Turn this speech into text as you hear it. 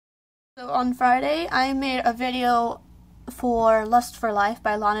So on Friday, I made a video for Lust for Life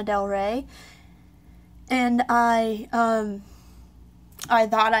by Lana Del Rey, and I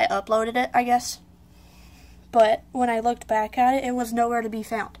thought I uploaded it, I guess, but when I looked back at it, it was nowhere to be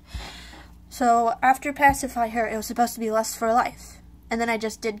found. So after Pacify Her, it was supposed to be Lust for Life, and then I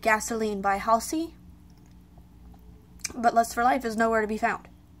just did Gasoline by Halsey, but Lust for Life is nowhere to be found.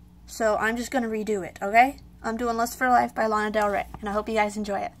 So I'm just going to redo it, okay? I'm doing Lust for Life by Lana Del Rey, and I hope you guys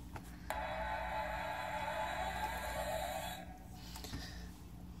enjoy it.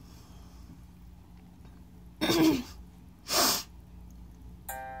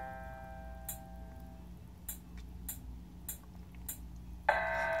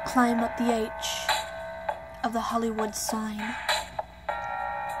 Climb up the H of the Hollywood sign.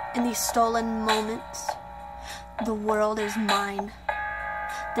 In these stolen moments, the world is mine.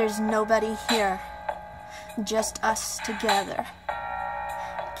 There's nobody here, just us together,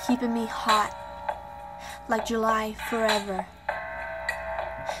 keeping me hot like July forever.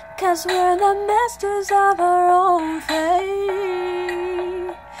 'Cause we're the masters of our own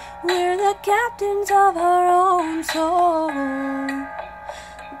fate. We're the captains of our own soul.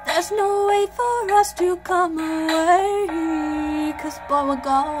 There's no way for us to come away. 'Cause boy, we're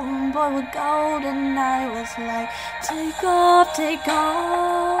gold, and I was like, take off, take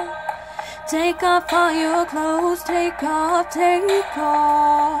off. Take off all your clothes, take off, take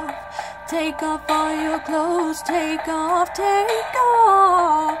off. Take off all your clothes, take off, take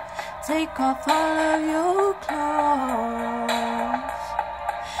off. Take off all of your clothes.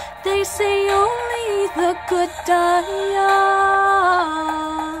 They say only the good die young.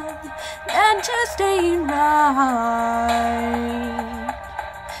 That just ain't right.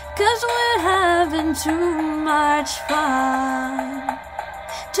 'Cause we're having too much fun.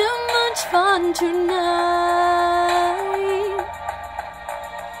 Too much fun tonight.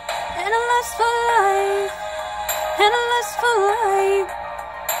 And a lust for life, and a lust for life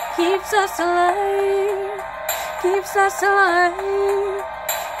keeps us alive, keeps us alive.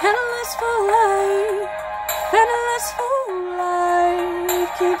 And a lust for life, and a lust for life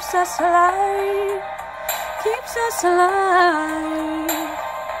keeps us alive, keeps us alive.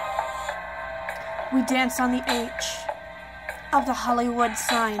 We dance on the H of the Hollywood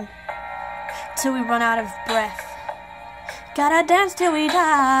sign till we run out of breath. Gotta dance till we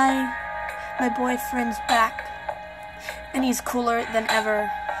die. My boyfriend's back, and he's cooler than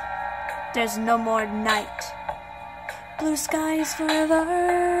ever. There's no more night, blue skies forever.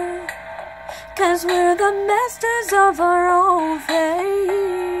 'Cause we're the masters of our own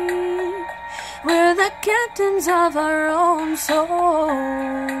fate. We're the captains of our own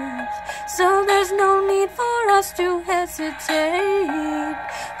souls. So there's no need for us to hesitate.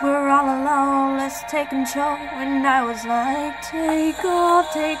 We're all alone, let's take control. And I was like, take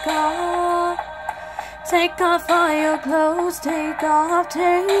off, take off. Take off all your clothes, take off,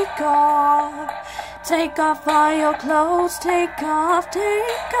 take off. Take off all your clothes, take off,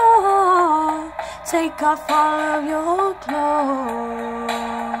 take off. Take off all of your clothes.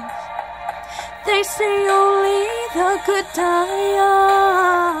 They say only the good die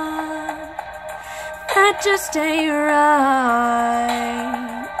young. That just ain't right.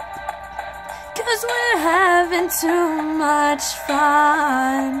 'Cause we're having too much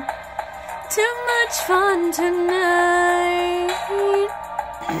fun. Too much fun tonight.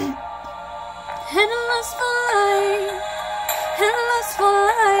 And a lust for life, and a lust for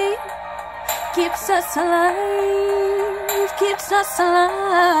life keeps us alive, keeps us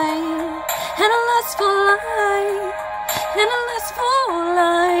alive. And a lust for life, and a lust for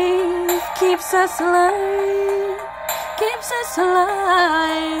life keeps us alive, keeps us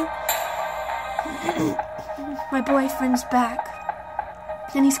alive. My boyfriend's back,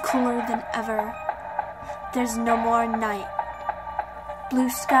 and he's cooler than ever. There's no more night, blue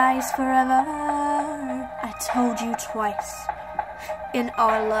skies forever. I told you twice in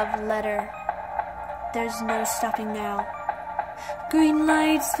our love letter. There's no stopping now, green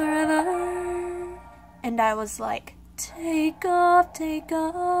lights forever. And I was like, take off, take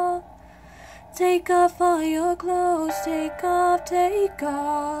off. Take off all your clothes, take off, take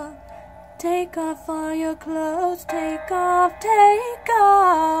off. Take off all your clothes, take off, take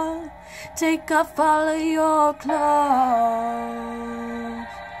off. Take off all of your clothes.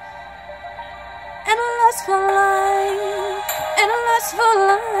 And a lust for life, and a lust for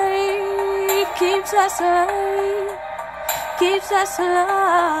life keeps us alive, keeps us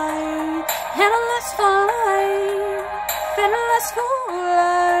alive. And a lust for life, and a lust for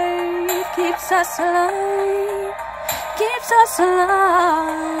life keeps us alive, keeps us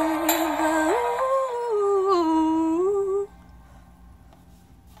alive. Ooh.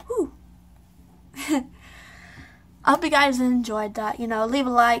 Ooh. I hope you guys enjoyed that. You know, leave a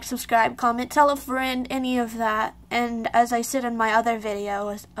like, subscribe, comment, tell a friend, any of that. And as I said in my other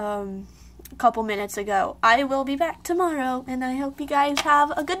video a couple minutes ago, I will be back tomorrow, and I hope you guys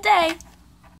have a good day.